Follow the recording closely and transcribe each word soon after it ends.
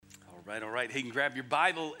All right. Hey, you can grab your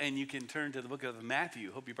Bible and you can turn to the book of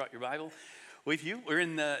Matthew. Hope you brought your Bible with you. We're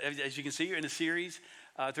in as you can see, you're in a series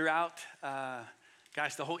throughout,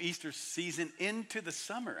 the whole Easter season into the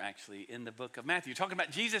summer, actually, in the book of Matthew. Talking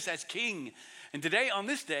about Jesus as King. And today, on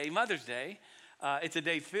this day, Mother's Day, it's a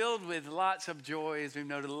day filled with lots of joy, as we've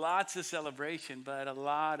noted, lots of celebration, but a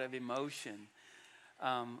lot of emotion.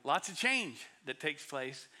 Lots of change that takes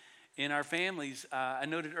place in our families. I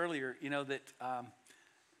noted earlier, that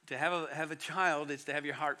to have a child is to have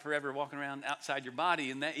your heart forever walking around outside your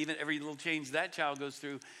body, and that even every little change that child goes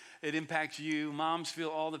through, it impacts you. Moms feel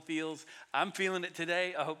all the feels. I'm feeling it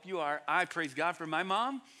today. I hope you are. I praise God for my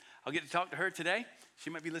mom. I'll get to talk to her today. She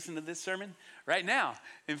might be listening to this sermon right now.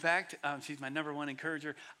 In fact, she's my number one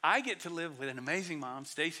encourager. I get to live with an amazing mom.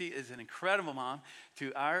 Stacy is an incredible mom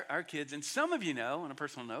to our kids. And some of you know, on a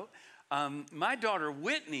personal note, my daughter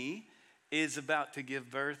Whitney is about to give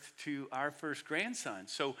birth to our first grandson.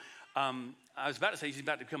 So I was about to say she's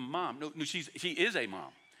about to become a mom. No, she is a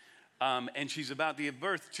mom. And she's about to give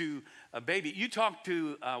birth to a baby. You talked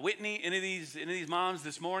to Whitney, any of these moms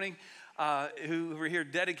this morning who were here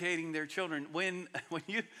dedicating their children. When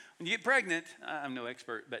you get pregnant, I'm no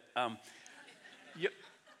expert, but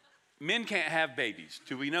men can't have babies.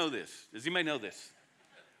 Do we know this? Does anybody know this?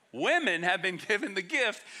 Women have been given the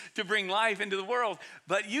gift to bring life into the world.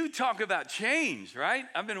 But you talk about change, right?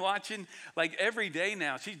 I've been watching like every day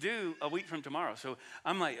now. She's due a week from tomorrow. So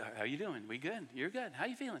I'm like, how you doing? We good? You're good. How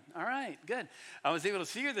you feeling? All right, good. I was able to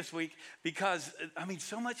see her this week because,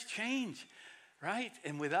 so much change, right?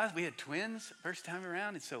 And with us, we had twins first time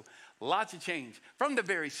around. And so lots of change from the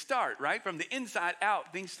very start, right? From the inside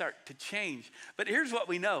out, things start to change. But here's what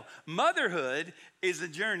we know. Motherhood is a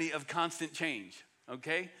journey of constant change.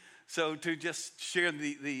 Okay, so to just share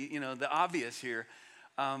the obvious here,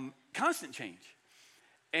 constant change,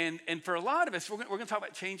 and for a lot of us, we're going to talk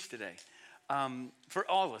about change today. For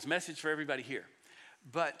all of us, message for everybody here,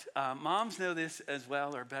 but moms know this as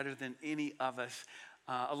well or better than any of us.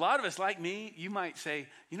 A lot of us, like me, you might say,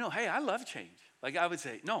 hey, I love change. Like I would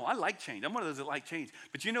say, no, I like change. I'm one of those that like change.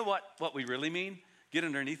 But you know what we really mean? Get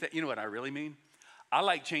underneath that. You know what I really mean? I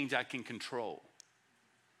like change I can control.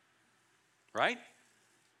 Right?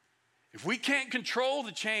 If we can't control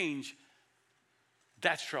the change,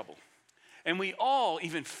 that's trouble. And we all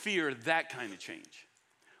even fear that kind of change.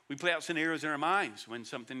 We play out scenarios in our minds when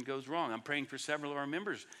something goes wrong. I'm praying for several of our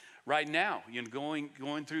members right now, going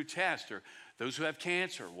through tests, or those who have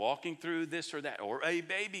cancer, walking through this or that, or a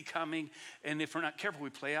baby coming. And if we're not careful, we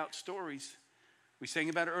play out stories. We sang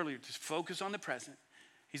about it earlier. Just focus on the present.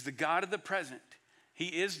 He's the God of the present. He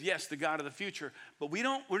is, yes, the God of the future, but we're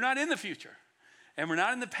not in the future. And we're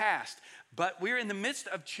not in the past, but we're in the midst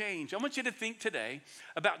of change. I want you to think today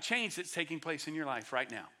about change that's taking place in your life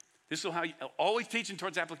right now. This is how you always teaching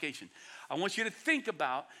towards application. I want you to think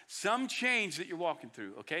about some change that you're walking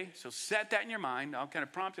through, okay? So set that in your mind. I'll kind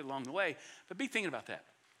of prompt it along the way, but be thinking about that.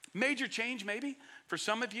 Major change maybe for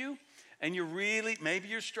some of you, and maybe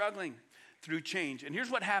you're struggling through change. And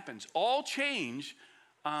here's what happens. All change,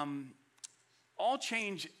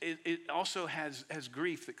 it also has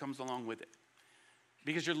grief that comes along with it.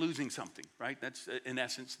 Because you're losing something, right? That's, in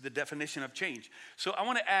essence, the definition of change. So I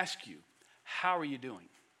want to ask you, how are you doing?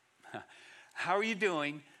 How are you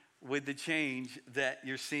doing with the change that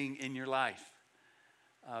you're seeing in your life?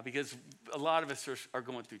 Because a lot of us are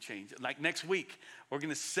going through change. Like next week, we're going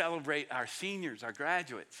to celebrate our seniors, our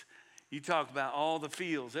graduates. You talk about all the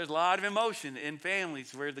feels. There's a lot of emotion in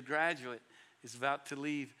families where the graduate is about to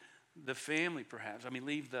leave the family, perhaps.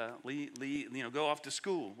 Go off to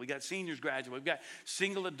school. We got seniors graduate. We've got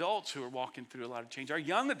single adults who are walking through a lot of change. Our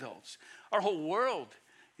young adults, our whole world,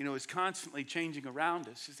 is constantly changing around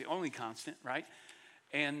us. It's the only constant, right?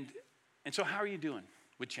 And so how are you doing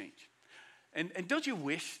with change? And don't you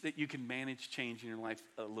wish that you could manage change in your life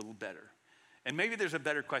a little better? And maybe there's a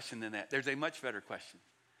better question than that. There's a much better question.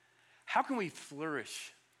 How can we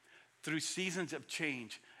flourish through seasons of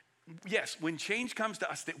change? Yes, when change comes to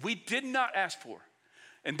us that we did not ask for,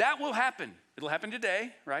 and that will happen. It'll happen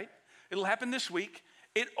today, right? It'll happen this week.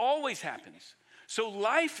 It always happens. So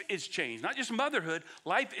life is changed, not just motherhood.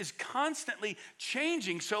 Life is constantly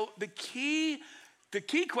changing. So the key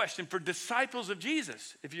question for disciples of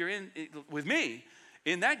Jesus, if you're in with me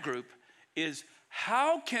in that group, is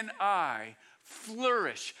how can I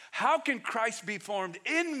flourish? How can Christ be formed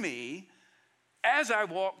in me as I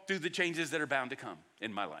walk through the changes that are bound to come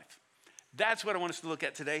in my life? That's what I want us to look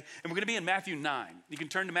at today. And we're going to be in Matthew 9. You can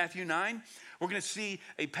turn to Matthew 9. We're going to see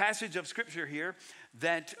a passage of scripture here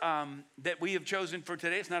that we have chosen for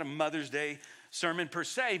today. It's not a Mother's Day sermon per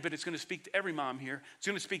se, but it's going to speak to every mom here. It's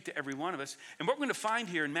going to speak to every one of us. And what we're going to find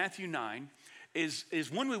here in Matthew 9 is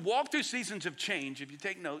when we walk through seasons of change, if you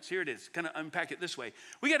take notes, here it is, kind of unpack it this way.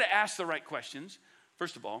 We got to ask the right questions,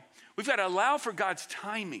 first of all. We've got to allow for God's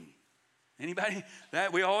timing. Anybody?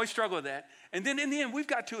 That we always struggle with that. And then in the end, we've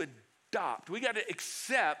got to adopt. We got to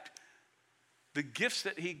accept the gifts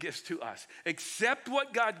that he gives to us. Accept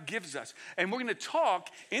what God gives us. And we're going to talk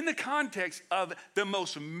in the context of the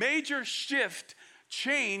most major shift,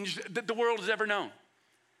 change that the world has ever known.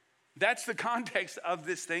 That's the context of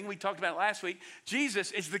this thing. We talked about it last week.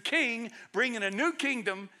 Jesus is the king bringing a new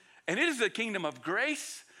kingdom, and it is the kingdom of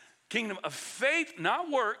grace, kingdom of faith, not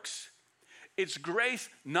works. It's grace,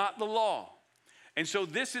 not the law. And so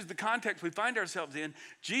this is the context we find ourselves in.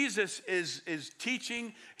 Jesus is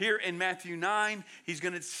teaching here in Matthew 9. He's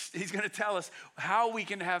going to tell us how we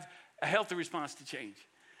can have a healthy response to change.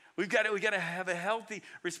 We've got to have a healthy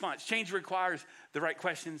response. Change requires the right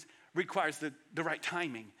questions, requires the right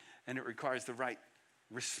timing, and it requires the right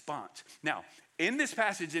response. Now, in this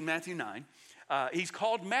passage in Matthew 9, he's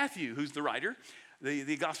called Matthew, who's the writer,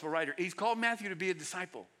 the gospel writer. He's called Matthew to be a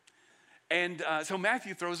disciple. And so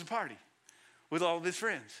Matthew throws a party with all of his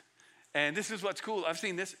friends. And this is what's cool. I've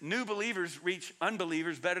seen this. New believers reach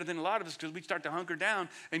unbelievers better than a lot of us because we start to hunker down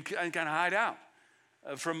and kind of hide out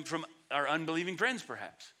from our unbelieving friends,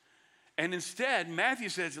 perhaps. And instead, Matthew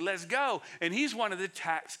says, let's go. And he's one of the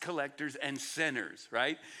tax collectors and sinners,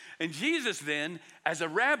 right? And Jesus then, as a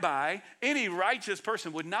rabbi, any righteous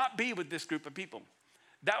person would not be with this group of people.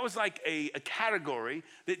 That was like a category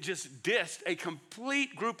that just dissed a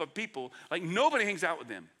complete group of people. Like nobody hangs out with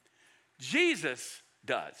them. Jesus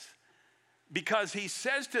does. Because he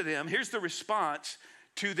says to them, here's the response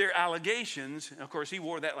to their allegations. And of course, he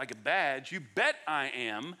wore that like a badge. You bet I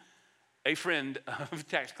am a friend of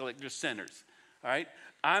tax collectors, sinners. All right?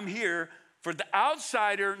 I'm here for the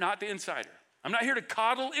outsider, not the insider. I'm not here to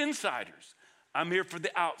coddle insiders. I'm here for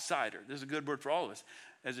the outsider. This is a good word for all of us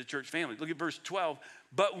as a church family. Look at verse 12.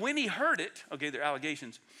 But when he heard it, okay, their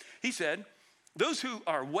allegations, he said, those who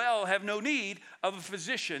are well have no need of a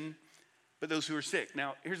physician, but those who are sick.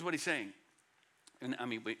 Now, here's what he's saying. And I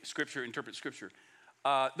mean, Scripture, interpret Scripture.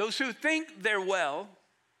 Those who think they're well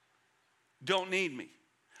don't need me.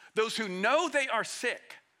 Those who know they are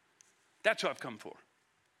sick, that's what I've come for.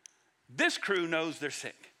 This crew knows they're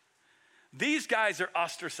sick. These guys are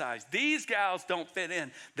ostracized. These gals don't fit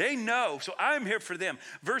in. They know, so I'm here for them.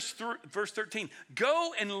 Verse 13,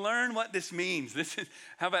 go and learn what this means.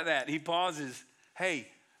 How about that? He pauses. Hey,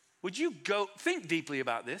 would you go think deeply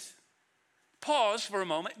about this? Pause for a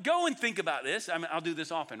moment. Go and think about this. I mean, I'll do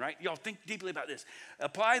this often, right? Y'all think deeply about this.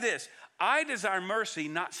 Apply this. I desire mercy,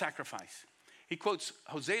 not sacrifice. He quotes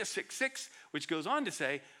Hosea 6:6, which goes on to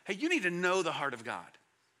say, hey, you need to know the heart of God,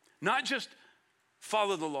 not just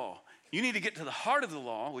follow the law. You need to get to the heart of the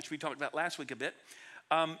law, which we talked about last week a bit.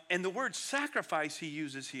 And the word sacrifice he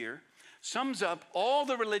uses here sums up all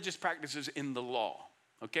the religious practices in the law,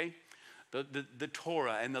 okay? The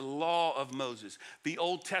Torah and the law of Moses, the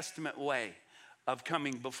Old Testament way of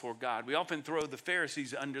coming before God. We often throw the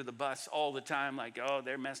Pharisees under the bus all the time, like, oh,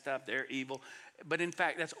 they're messed up, they're evil. But in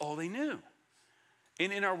fact, that's all they knew.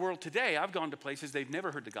 And in our world today, I've gone to places they've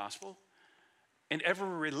never heard the gospel. And every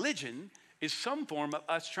religion is some form of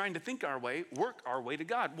us trying to think our way, work our way to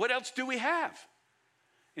God. What else do we have?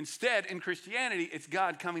 Instead, in Christianity, it's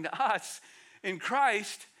God coming to us in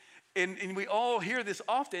Christ. And we all hear this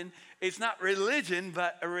often. It's not religion,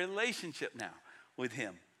 but a relationship now with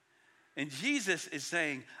him. And Jesus is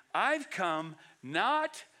saying, I've come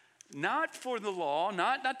not for the law,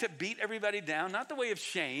 not to beat everybody down, not the way of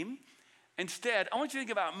shame. Instead, I want you to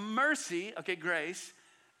think about mercy, okay, grace,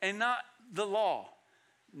 and not the law,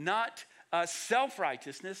 not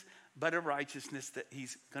self-righteousness, but a righteousness that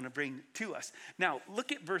he's going to bring to us. Now,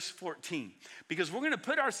 look at verse 14, because we're going to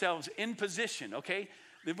put ourselves in position, okay?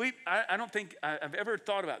 I don't think I've ever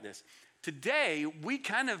thought about this. Today, we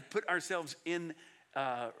kind of put ourselves in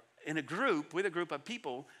a group, with a group of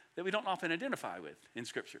people that we don't often identify with in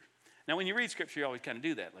Scripture. Now, when you read Scripture, you always kind of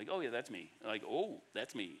do that. Like, oh, yeah, that's me. Like, oh,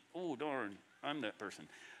 that's me. Oh, darn, I'm that person.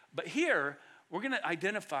 But here, we're going to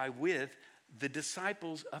identify with the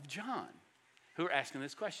disciples of John who are asking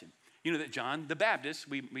this question. You know that John the Baptist,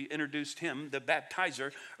 we introduced him, the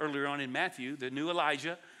baptizer, earlier on in Matthew, the new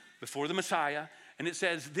Elijah, before the Messiah. And it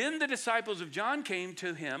says, then the disciples of John came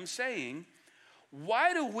to him saying,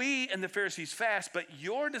 why do we and the Pharisees fast, but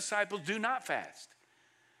your disciples do not fast?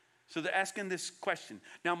 So they're asking this question.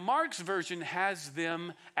 Now, Mark's version has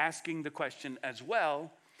them asking the question as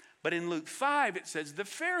well. But in Luke 5, it says the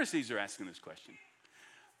Pharisees are asking this question.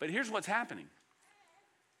 But here's what's happening.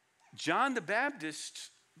 John the Baptist's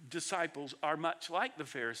disciples are much like the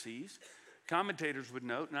Pharisees. Commentators would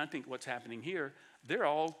note, and I think what's happening here, they're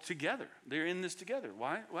all together. They're in this together.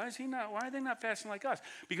 Why are they not fasting like us?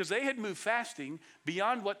 Because they had moved fasting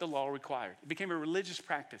beyond what the law required. It became a religious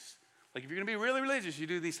practice. Like if you're going to be really religious, you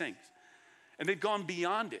do these things. And they'd gone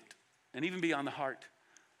beyond it, and even beyond the heart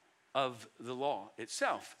of the law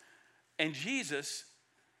itself. And Jesus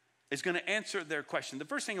is going to answer their question. The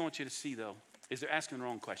first thing I want you to see, though, is they're asking the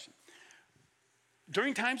wrong question.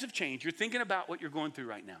 During times of change, you're thinking about what you're going through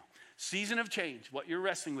right now. Season of change, what you're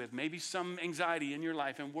wrestling with, maybe some anxiety in your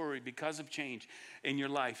life and worry because of change in your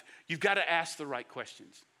life. You've got to ask the right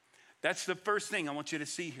questions. That's the first thing I want you to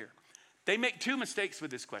see here. They make two mistakes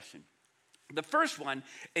with this question. The first one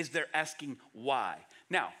is they're asking why.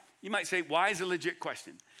 Now, you might say, why is a legit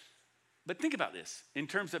question? But think about this. In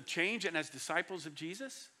terms of change and as disciples of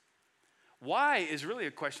Jesus, why is really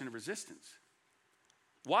a question of resistance.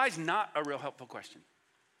 Why is not a real helpful question.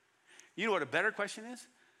 You know what a better question is?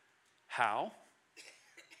 How?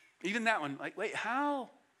 Even that one, like, wait, how?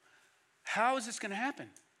 How is this going to happen?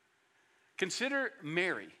 Consider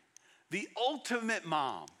Mary, the ultimate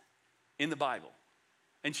mom in the Bible.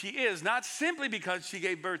 And she is not simply because she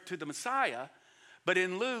gave birth to the Messiah, but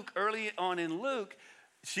in Luke, early on in Luke,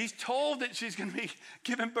 she's told that she's going to be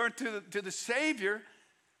giving birth to the Savior.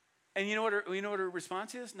 And you know what her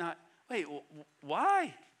response is? Not, wait,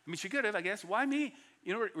 why? I mean, she could have, I guess. Why me?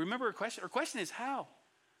 You know, remember her question? Her question is how?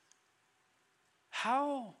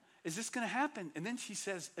 How is this going to happen? And then she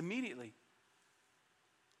says immediately,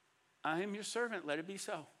 I am your servant, let it be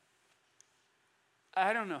so.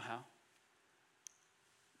 I don't know how,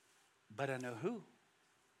 but I know who.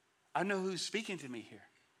 I know who's speaking to me here.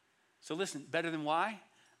 So listen, better than why,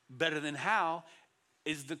 better than how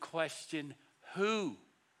is the question who.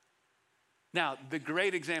 Now, the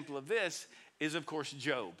great example of this is, of course,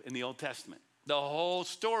 Job in the Old Testament. The whole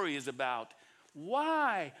story is about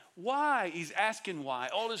why? Why? He's asking why.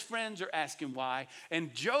 All his friends are asking why.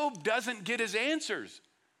 And Job doesn't get his answers.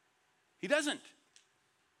 He doesn't.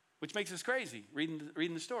 Which makes us crazy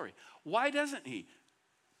reading the story. Why doesn't he?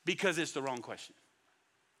 Because it's the wrong question.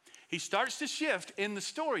 He starts to shift in the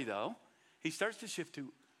story, though. He starts to shift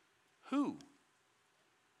to who?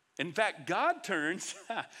 In fact, God turns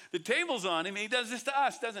the tables on him. He does this to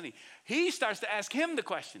us, doesn't he? He starts to ask him the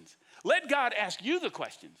questions. Let God ask you the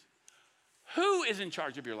questions. Who is in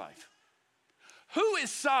charge of your life? Who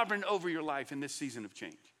is sovereign over your life in this season of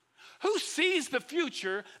change? Who sees the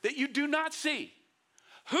future that you do not see?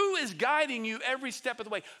 Who is guiding you every step of the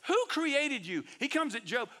way? Who created you? He comes at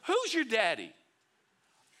Job. Who's your daddy?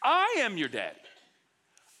 I am your daddy.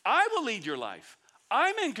 I will lead your life.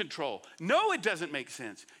 I'm in control. No, it doesn't make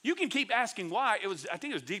sense. You can keep asking why. I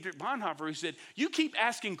think it was Dietrich Bonhoeffer who said, you keep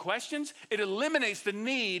asking questions, it eliminates the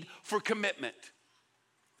need for commitment.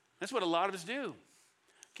 That's what a lot of us do.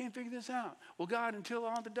 Can't figure this out. Well, God, until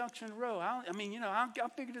all the ducks are in a row, I'll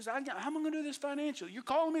figure this out. How am I going to do this financially? You're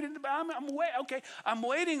calling me to, I'm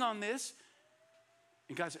waiting on this.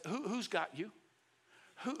 And God said, who's got you?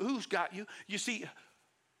 Who's got you? You see,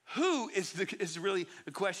 who is really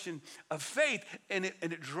the question of faith, and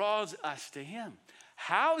it draws us to him.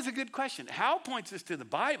 How is a good question. How points us to the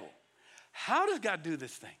Bible. How does God do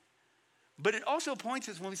this thing? But it also points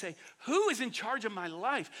us when we say, who is in charge of my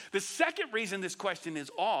life? The second reason this question is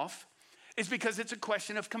off is because it's a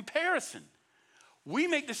question of comparison. We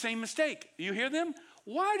make the same mistake. You hear them?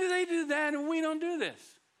 Why do they do that and we don't do this?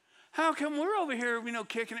 How come we're over here,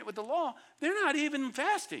 kicking it with the law? They're not even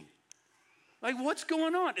fasting. Like, what's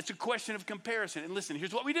going on? It's a question of comparison. And listen,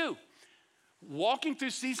 here's what we do. Walking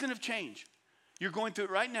through season of change, you're going through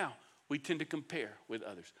it right now. We tend to compare with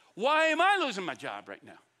others. Why am I losing my job right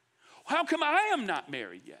now? How come I am not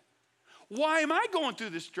married yet? Why am I going through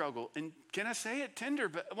this struggle? And can I say it tender,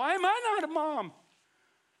 but why am I not a mom?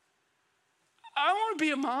 I want to be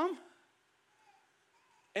a mom.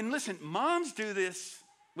 And listen, moms do this.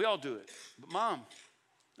 We all do it. But mom,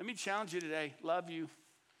 let me challenge you today. Love you.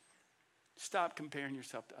 Stop comparing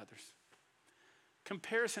yourself to others.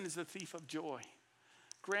 Comparison is the thief of joy.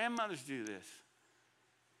 Grandmothers do this.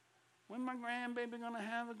 When my grandbaby going to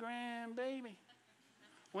have a grandbaby?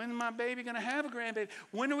 When is my baby going to have a grandbaby?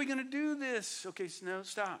 When are we going to do this? Okay, so no,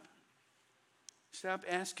 stop. Stop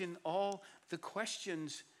asking all the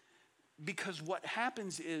questions, because what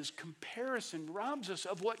happens is comparison robs us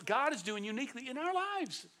of what God is doing uniquely in our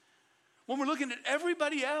lives. When we're looking at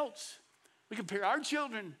everybody else, we compare our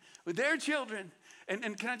children with their children.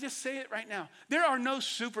 And can I just say it right now? There are no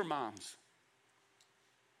super moms.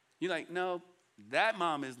 You're like, no, that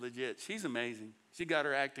mom is legit. She's amazing. She got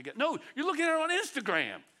her act together. No, you're looking at her on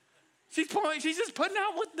Instagram. She's just putting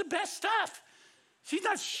out with the best stuff. She's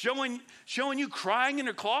not showing you crying in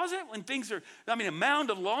her closet when things are, a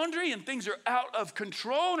mound of laundry and things are out of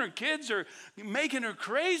control and her kids are making her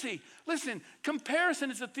crazy. Listen,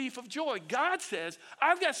 comparison is a thief of joy. God says,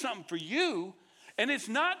 I've got something for you, and it's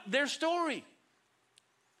not their story.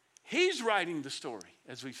 He's writing the story,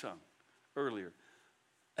 as we sung earlier.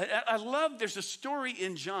 I love, there's a story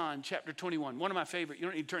in John chapter 21, one of my favorite, you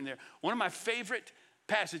don't need to turn there, one of my favorite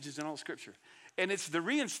passages in all Scripture. And it's the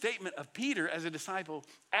reinstatement of Peter as a disciple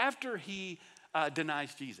after he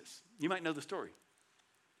denies Jesus. You might know the story.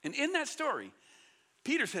 And in that story,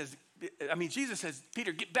 Jesus says,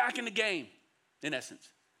 Peter, get back in the game, in essence.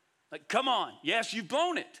 Like, come on. Yes, you've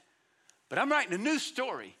blown it. But I'm writing a new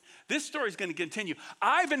story. This story is going to continue.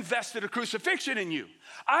 I've invested a crucifixion in you.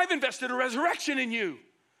 I've invested a resurrection in you.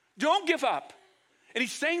 Don't give up. And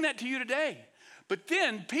he's saying that to you today. But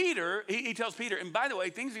then Peter, he tells Peter, and by the way,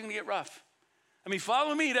 things are going to get rough.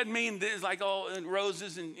 Follow me doesn't mean there's like all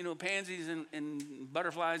roses and, pansies and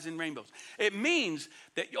butterflies and rainbows. It means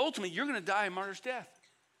that ultimately you're going to die a martyr's death.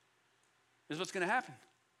 This is what's going to happen.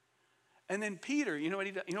 And then Peter, you know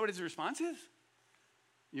what his response is?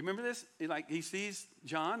 You remember this? He sees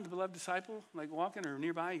John, the beloved disciple, walking or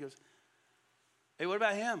nearby. He goes, hey, what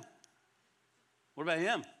about him? What about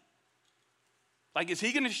him? Is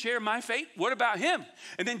he going to share my fate? What about him?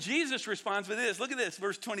 And then Jesus responds with this. Look at this,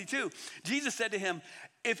 verse 22. Jesus said to him,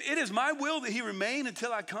 if it is my will that he remain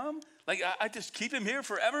until I come, I just keep him here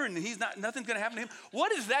forever and nothing's going to happen to him.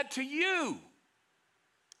 What is that to you?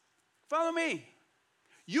 Follow me.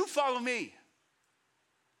 You follow me.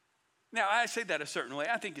 Now, I say that a certain way.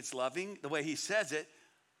 I think it's loving, the way he says it.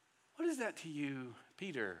 What is that to you,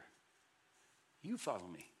 Peter? You follow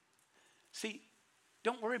me. See,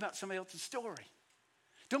 don't worry about somebody else's story.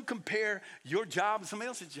 Don't compare your job with somebody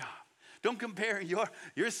else's job. Don't compare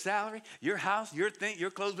your salary, your house, your thing, your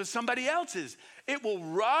clothes with somebody else's. It will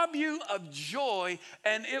rob you of joy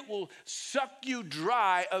and it will suck you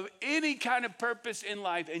dry of any kind of purpose in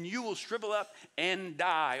life, and you will shrivel up and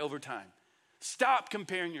die over time. Stop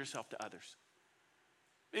comparing yourself to others.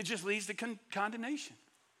 It just leads to condemnation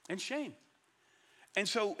and shame. And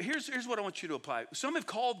so here's what I want you to apply. Some have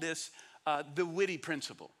called this the Witty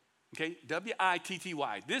principle. Okay,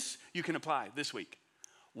 W-I-T-T-Y. This you can apply this week.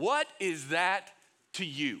 What is that to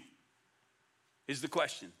you? Is the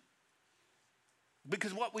question.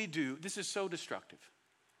 Because what we do, this is so destructive.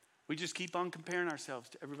 We just keep on comparing ourselves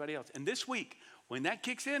to everybody else. And this week, when that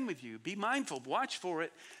kicks in with you, be mindful, watch for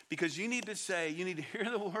it, because you need to hear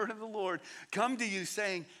the word of the Lord come to you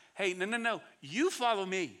saying, hey, no, you follow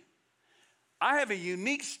me. I have a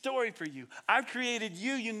unique story for you. I've created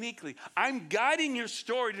you uniquely. I'm guiding your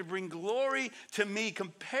story to bring glory to me.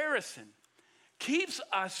 Comparison keeps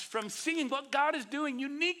us from seeing what God is doing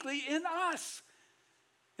uniquely in us.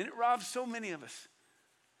 And it robs so many of us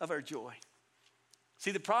of our joy.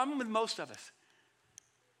 See, the problem with most of us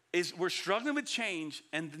is we're struggling with change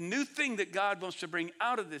and the new thing that God wants to bring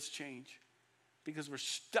out of this change, because we're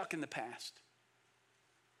stuck in the past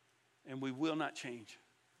and we will not change.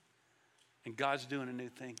 And God's doing a new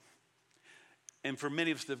thing. And for many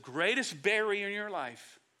of us, the greatest barrier in your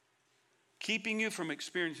life, keeping you from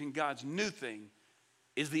experiencing God's new thing,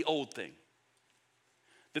 is the old thing.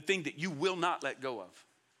 The thing that you will not let go of.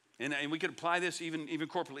 And we could apply this even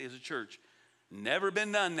corporately as a church. Never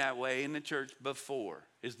been done that way in the church before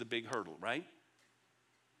is the big hurdle, right?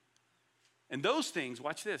 And those things,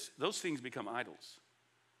 watch this, those things become idols.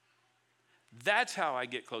 That's how I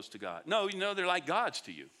get close to God. No, they're like gods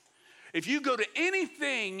to you. If you go to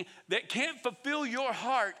anything that can't fulfill your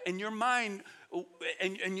heart and your mind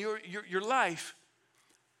and your life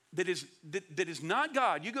that is not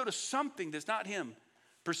God, you go to something that's not Him,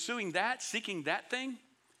 pursuing that, seeking that thing,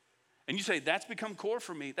 and you say, that's become core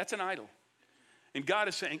for me, that's an idol. And God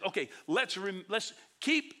is saying, okay, let's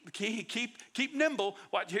keep nimble.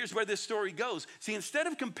 Here's where this story goes. See, instead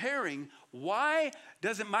of comparing, why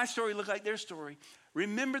doesn't my story look like their story?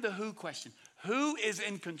 Remember the who question. Who is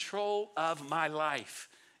in control of my life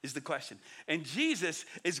is the question. And Jesus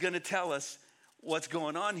is going to tell us what's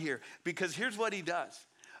going on here, because here's what he does.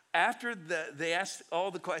 After they ask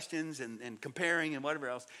all the questions and comparing and whatever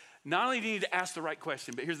else, not only do you need to ask the right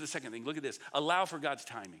question, but here's the second thing. Look at this. Allow for God's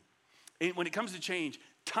timing. And when it comes to change,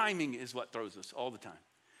 timing is what throws us all the time.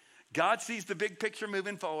 God sees the big picture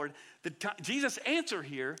moving forward. Jesus' answer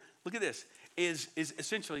here, look at this, is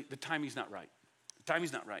essentially the timing's not right. The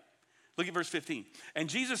timing's not right. Look at verse 15. And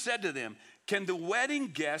Jesus said to them, can the wedding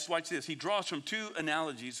guests, watch this, he draws from two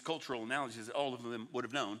analogies, cultural analogies that all of them would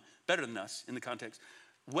have known, better than us in the context.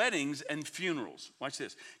 Weddings and funerals. Watch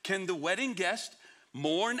this. Can the wedding guest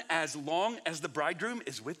Mourn as long as the bridegroom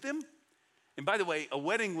is with them. And by the way, a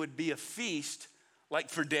wedding would be a feast like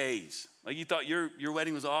for days. Like you thought your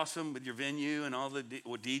wedding was awesome with your venue and all the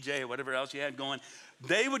DJ or whatever else you had going.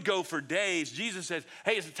 They would go for days. Jesus says,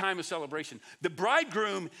 hey, it's a time of celebration. The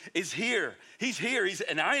bridegroom is here. He's here.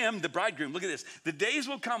 And I am the bridegroom. Look at this. The days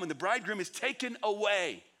will come when the bridegroom is taken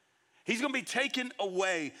away. He's going to be taken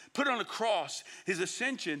away, put on a cross, his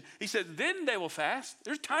ascension. He said, then they will fast.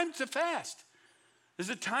 There's time to fast. There's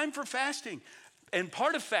a time for fasting. And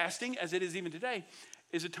part of fasting, as it is even today,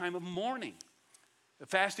 is a time of mourning.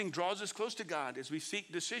 Fasting draws us close to God as we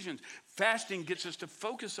seek decisions. Fasting gets us to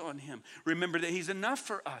focus on him. Remember that he's enough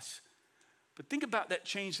for us. But think about that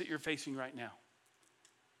change that you're facing right now.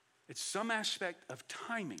 It's some aspect of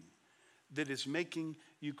timing that is making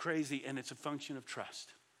you crazy, and it's a function of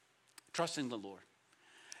trust. Trusting the Lord.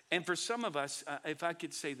 And for some of us, if I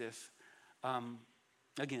could say this,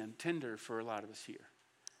 again, tender for a lot of us here.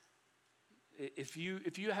 If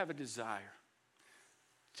you have a desire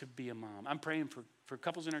to be a mom, I'm praying for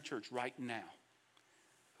couples in our church right now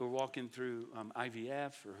who are walking through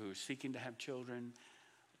IVF or who are seeking to have children,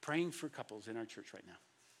 praying for couples in our church right now.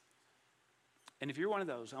 And if you're one of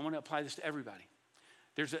those, I want to apply this to everybody.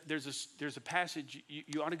 There's a passage,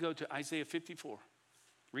 you ought to go to Isaiah 54.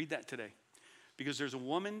 Read that today. Because there's a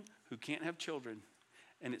woman who can't have children,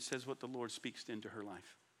 and it says what the Lord speaks into her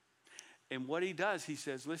life. And what he does, he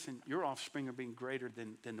says, listen, your offspring are being greater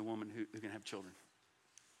than the woman who can have children.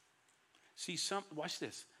 See, watch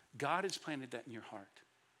this. God has planted that in your heart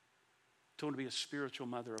to want to be a spiritual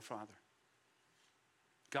mother or father.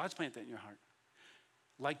 God's planted that in your heart.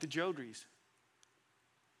 Like the Jodries.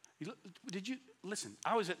 Did you listen?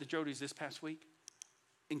 I was at the Jodries this past week.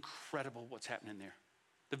 Incredible what's happening there.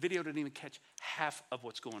 The video didn't even catch half of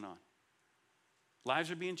what's going on. Lives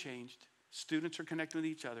are being changed. Students are connecting with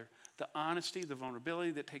each other. The honesty, the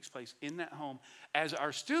vulnerability that takes place in that home as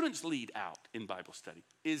our students lead out in Bible study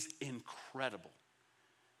is incredible.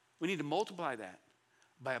 We need to multiply that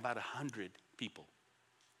by about 100 people.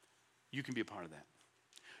 You can be a part of that.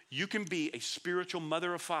 You can be a spiritual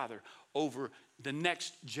mother or father over the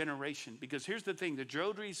next generation. Because here's the thing, the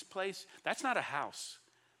Jodries place, that's not a house.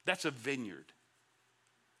 That's a vineyard.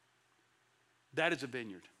 That is a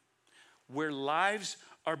vineyard where lives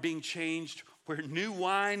are being changed, where new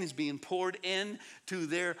wine is being poured into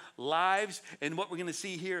their lives. And what we're going to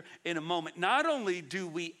see here in a moment, not only do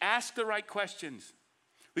we ask the right questions,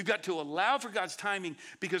 we've got to allow for God's timing,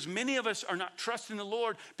 because many of us are not trusting the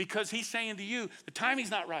Lord because he's saying to you, the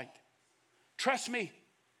timing's not right. Trust me.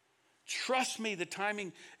 Trust me, the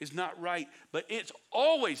timing is not right. But it's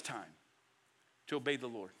always time to obey the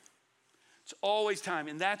Lord. It's always time.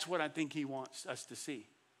 And that's what I think he wants us to see.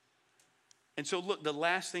 And so look, the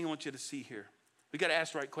last thing I want you to see here, we got to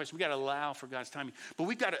ask the right question. We got to allow for God's timing, but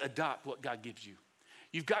we've got to adopt what God gives you.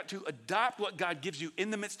 You've got to adopt what God gives you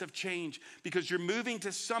in the midst of change, because you're moving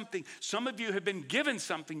to something. Some of you have been given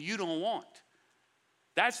something you don't want.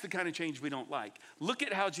 That's the kind of change we don't like. Look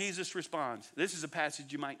at how Jesus responds. This is a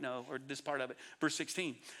passage you might know, or this part of it. Verse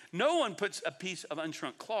 16. No one puts a piece of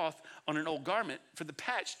unshrunk cloth on an old garment, for the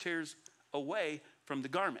patch tears away from the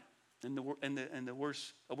garment, and a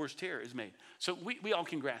worse tear is made. So we all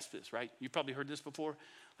can grasp this, right? You've probably heard this before.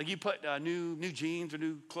 Like you put new jeans or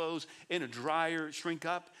new clothes in a dryer, shrink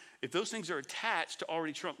up. If those things are attached to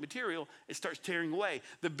already shrunk material, it starts tearing away.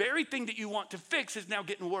 The very thing that you want to fix is now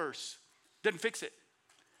getting worse. Doesn't fix it.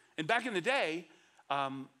 And back in the day,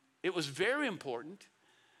 it was very important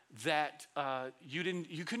that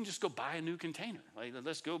you couldn't just go buy a new container. Like,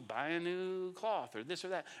 let's go buy a new cloth or this or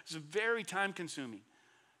that. It's a very time-consuming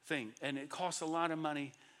thing, and it costs a lot of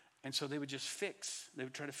money. And so they would just They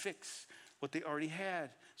would try to fix what they already had.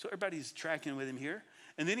 So everybody's tracking with him here.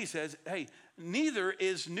 And then he says, hey, neither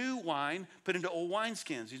is new wine put into old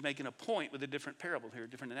wineskins. He's making a point with a different parable here, a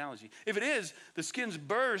different analogy. If it is, the skins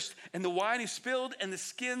burst and the wine is spilled and the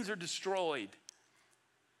skins are destroyed.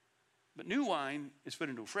 But new wine is put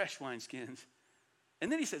into fresh wineskins.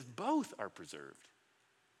 And then he says both are preserved.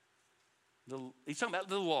 He's talking about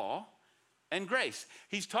the law and grace.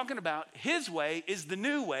 He's talking about his way is the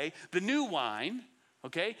new wine,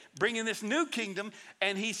 okay, bringing this new kingdom.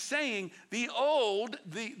 And he's saying the old,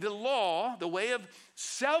 the law, the way of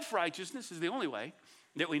self-righteousness is the only way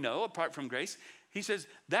that we know apart from grace. He says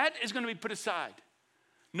that is going to be put aside.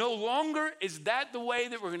 No longer is that the way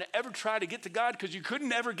that we're going to ever try to get to God, because you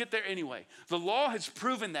couldn't ever get there anyway. The law has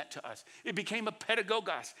proven that to us. It became a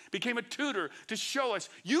pedagogos, became a tutor to show us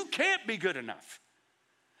you can't be good enough.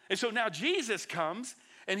 And so now Jesus comes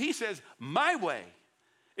and he says, my way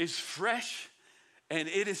is fresh and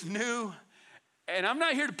it is new. And I'm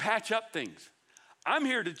not here to patch up things. I'm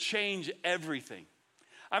here to change everything.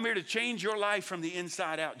 I'm here to change your life from the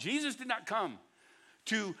inside out. Jesus did not come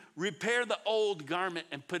to repair the old garment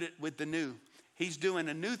and put it with the new. He's doing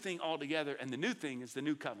a new thing altogether, and the new thing is the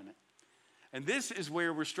new covenant. And this is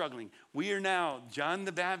where we're struggling. We are now John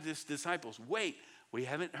the Baptist's disciples. Wait, we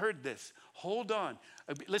haven't heard this. Hold on.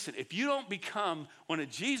 Listen, if you don't become one of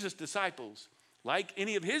Jesus' disciples, like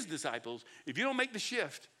any of his disciples, if you don't make the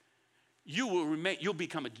shift, you'll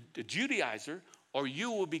become a Judaizer, or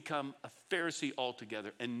you will become a Pharisee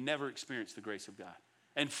altogether and never experience the grace of God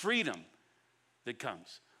and freedom that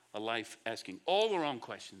comes. A life asking all the wrong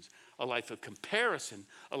questions, a life of comparison,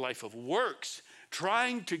 a life of works,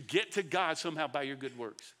 trying to get to God somehow by your good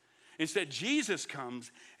works. Instead, Jesus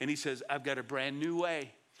comes and he says, I've got a brand new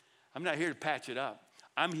way. I'm not here to patch it up.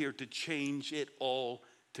 I'm here to change it all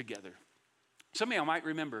together. Some of y'all might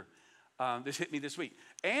remember, this hit me this week.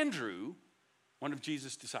 Andrew, one of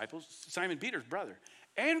Jesus' disciples, Simon Peter's brother,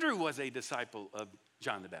 Andrew was a disciple of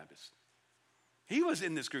John the Baptist. He was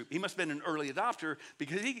in this group. He must have been an early adopter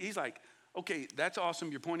because he's like, okay, that's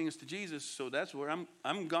awesome. You're pointing us to Jesus, so that's where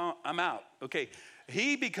I'm gone. I'm out. Okay,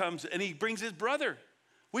 he brings his brother.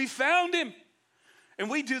 We found him. And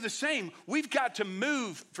we do the same. We've got to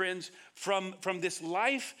move, friends, from this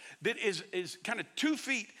life that is kind of 2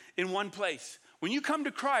 feet in one place. When you come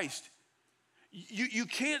to Christ, you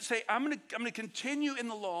can't say, I'm going to continue in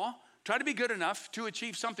the law, try to be good enough to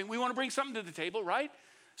achieve something. We want to bring something to the table, right?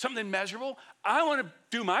 Something measurable. I want to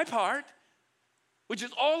do my part, which is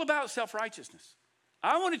all about self-righteousness.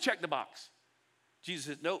 I want to check the box. Jesus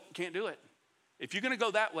says, nope, can't do it. If you're going to go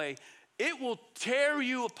that way, it will tear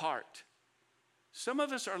you apart. Some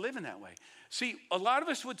of us are living that way. See, a lot of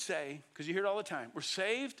us would say, because you hear it all the time, we're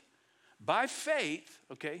saved by faith,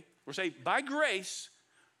 okay? We're saved by grace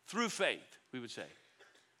through faith, we would say.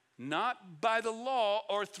 Not by the law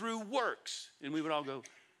or through works. And we would all go,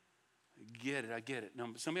 I get it. No,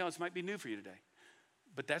 some of y'all, this might be new for you today.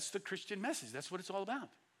 But that's the Christian message. That's what it's all about.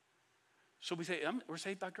 So we say, we're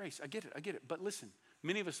saved by grace. I get it. But listen,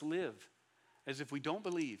 many of us live as if we don't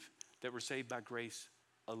believe that we're saved by grace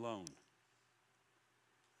alone.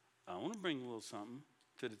 I want to bring a little something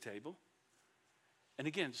to the table. And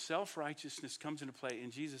again, self-righteousness comes into play.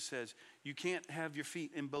 And Jesus says, you can't have your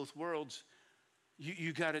feet in both worlds.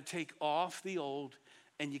 You got to take off the old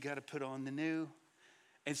and you got to put on the new.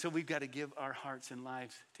 And so we've got to give our hearts and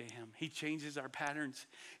lives to him. He changes our patterns.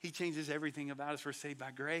 He changes everything about us. We're saved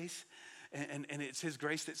by grace. And it's his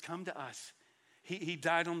grace that's come to us. He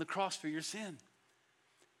died on the cross for your sin.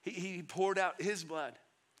 He poured out his blood,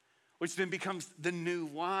 which then becomes the new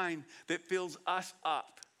wine that fills us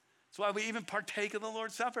up. That's why we even partake of the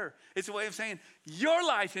Lord's Supper. It's a way of saying, your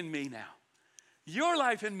life in me now. Your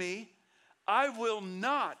life in me. I will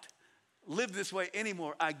not live this way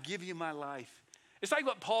anymore. I give you my life. It's like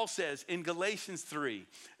what Paul says in Galatians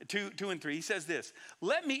 2 and 3. He says this,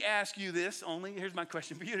 let me ask you this only. Here's my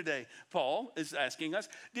question for you today. Paul is asking us,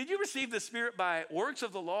 did you receive the Spirit by works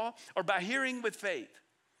of the law or by hearing with faith?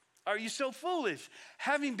 Are you so foolish?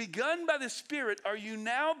 Having begun by the Spirit, are you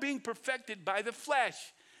now being perfected by the flesh?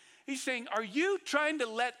 He's saying, are you trying to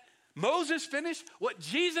let Moses finish what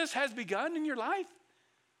Jesus has begun in your life?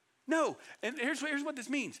 No. And here's what this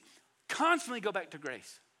means. Constantly go back to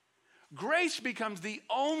grace. Grace becomes the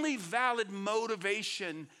only valid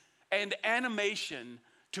motivation and animation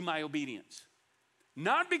to my obedience.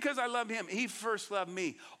 Not because I love him. He first loved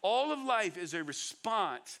me. All of life is a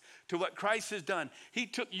response to what Christ has done. He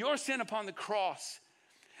took your sin upon the cross.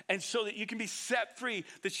 And so that you can be set free.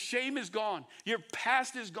 The shame is gone. Your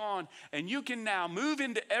past is gone. And you can now move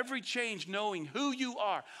into every change knowing who you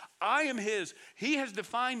are. I am his. He has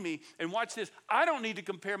defined me. And watch this. I don't need to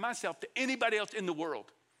compare myself to anybody else in the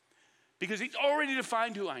world. Because he's already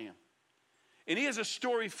defined who I am. And he has a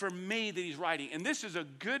story for me that he's writing. And this is a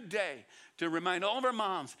good day to remind all of our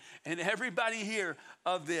moms and everybody here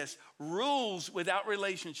of this. Rules without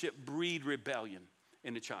relationship breed rebellion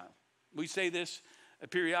in a child. We say this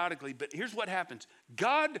periodically, but here's what happens.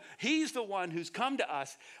 God, he's the one who's come to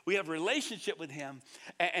us. We have a relationship with him.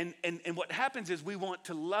 And what happens is we want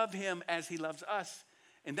to love him as he loves us.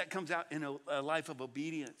 And that comes out in a life of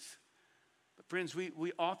obedience. But friends,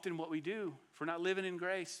 we often, what we do, if we're not living in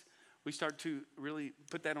grace, we start to really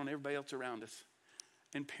put that on everybody else around us.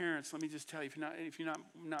 And parents, let me just tell you, if you're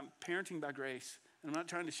not parenting by grace, and I'm not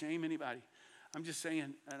trying to shame anybody, I'm just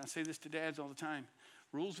saying, and I say this to dads all the time,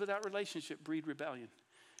 rules without relationship breed rebellion.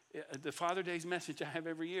 The Father Day's message I have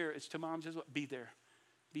every year is to moms as well. Be there.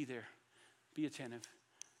 Be there. Be attentive.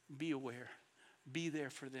 Be aware. Be there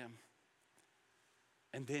for them.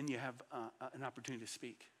 And then you have an opportunity to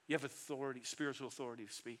speak. You have authority, spiritual authority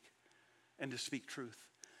to speak. and to speak truth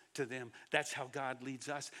to them. That's how God leads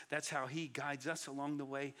us. That's how he guides us along the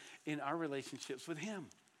way in our relationships with him.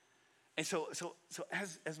 And so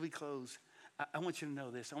as we close, I want you to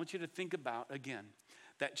know this. I want you to think about, again,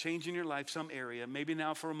 that change in your life, some area, maybe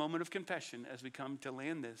now for a moment of confession as we come to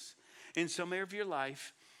land this. In some area of your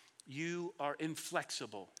life, you are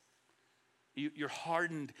inflexible. You're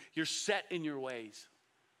hardened. You're set in your ways.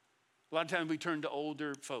 A lot of times we turn to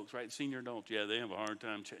older folks, right? Senior adults. Yeah, they have a hard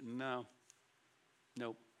time. No.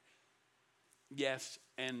 Nope. Yes,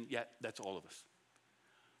 and yet that's all of us.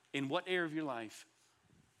 In what area of your life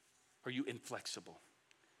are you inflexible?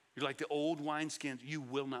 You're like the old wineskins. You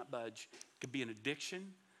will not budge. It could be an addiction.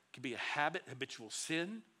 It could be a habit, habitual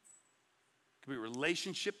sin. It could be a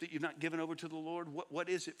relationship that you've not given over to the Lord. What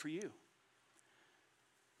is it for you?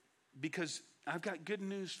 Because I've got good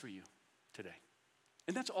news for you today.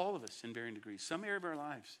 And that's all of us in varying degrees, some area of our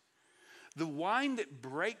lives. The wine that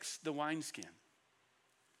breaks the wineskin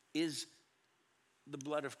is the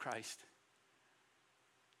blood of Christ.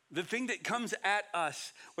 The thing that comes at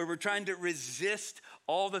us where we're trying to resist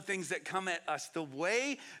all the things that come at us, the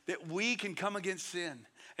way that we can come against sin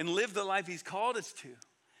and live the life he's called us to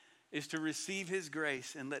is to receive his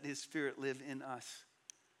grace and let his Spirit live in us.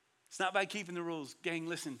 It's not by keeping the rules. Gang,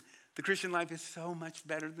 listen, the Christian life is so much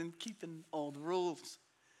better than keeping all the rules.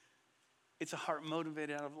 It's a heart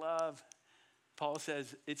motivated out of love. Paul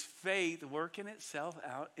says it's faith working itself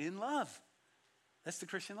out in love. That's the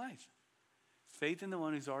Christian life. Faith in the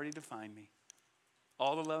one who's already defined me.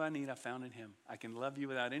 All the love I need, I found in him. I can love you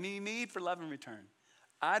without any need for love in return.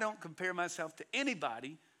 I don't compare myself to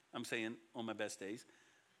anybody, I'm saying on my best days,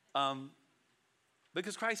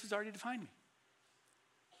 because Christ has already defined me.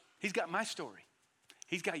 He's got my story.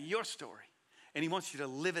 He's got your story. And he wants you to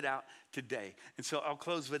live it out today. And so I'll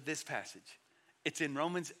close with this passage. It's in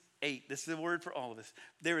Romans 8. This is a word for all of us.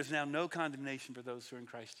 There is now no condemnation for those who are in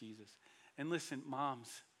Christ Jesus. And listen,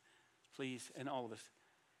 moms, please, and all of us,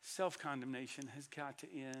 self-condemnation has got to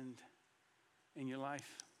end in your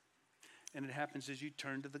life. And it happens as you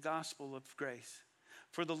turn to the gospel of grace.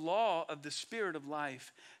 For the law of the Spirit of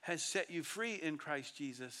life has set you free in Christ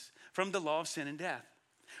Jesus from the law of sin and death.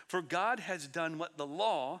 For God has done what the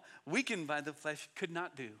law, weakened by the flesh, could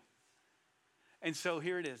not do. And so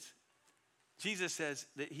here it is. Jesus says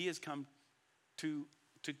that he has come to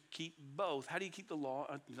keep both. How do you keep the law?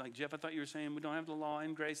 Like Jeff, I thought you were saying we don't have the law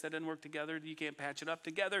and grace. That doesn't work together. You can't patch it up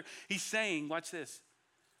together. He's saying, watch this.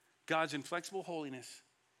 God's inflexible holiness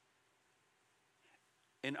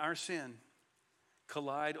and our sin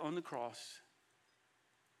collide on the cross,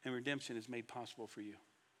 and redemption is made possible for you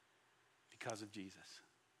because of Jesus.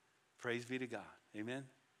 Praise be to God. Amen?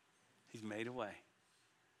 He's made a way.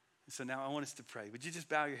 And so now I want us to pray. Would you just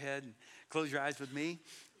bow your head and close your eyes with me?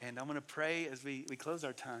 And I want to pray as we close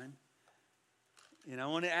our time. And I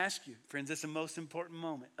want to ask you, friends, this is the most important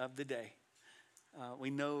moment of the day. We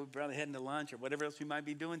know we're probably heading to lunch or whatever else we might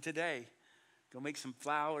be doing today. Go make some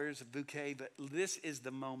flowers, a bouquet. But this is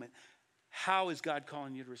the moment. How is God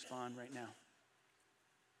calling you to respond right now?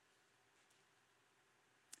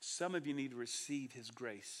 Some of you need to receive his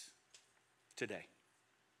grace today.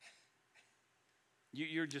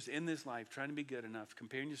 You're just in this life trying to be good enough,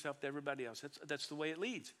 comparing yourself to everybody else. That's the way it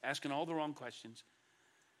leads, asking all the wrong questions.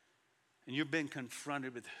 And you've been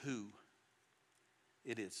confronted with who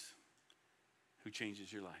it is who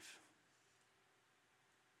changes your life,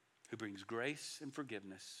 who brings grace and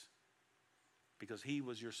forgiveness because he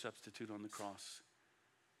was your substitute on the cross.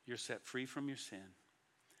 You're set free from your sin.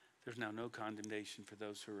 There's now no condemnation for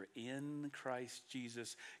those who are in Christ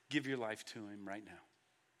Jesus. Give your life to him right now.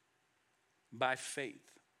 By faith.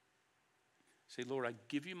 Say, Lord, I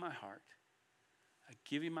give you my heart. I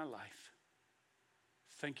give you my life.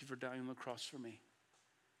 Thank you for dying on the cross for me.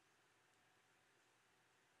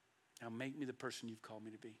 Now make me the person you've called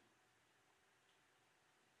me to be.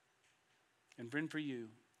 And friend, for you,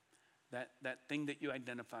 that thing that you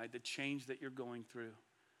identified, the change that you're going through,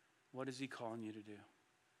 what is he calling you to do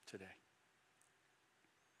today?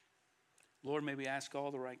 Lord, may we ask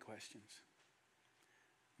all the right questions.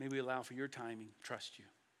 May we allow for your timing, trust you,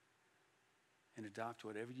 and adopt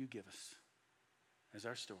whatever you give us as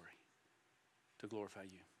our story to glorify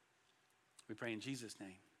you. We pray in Jesus'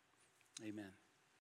 name. Amen.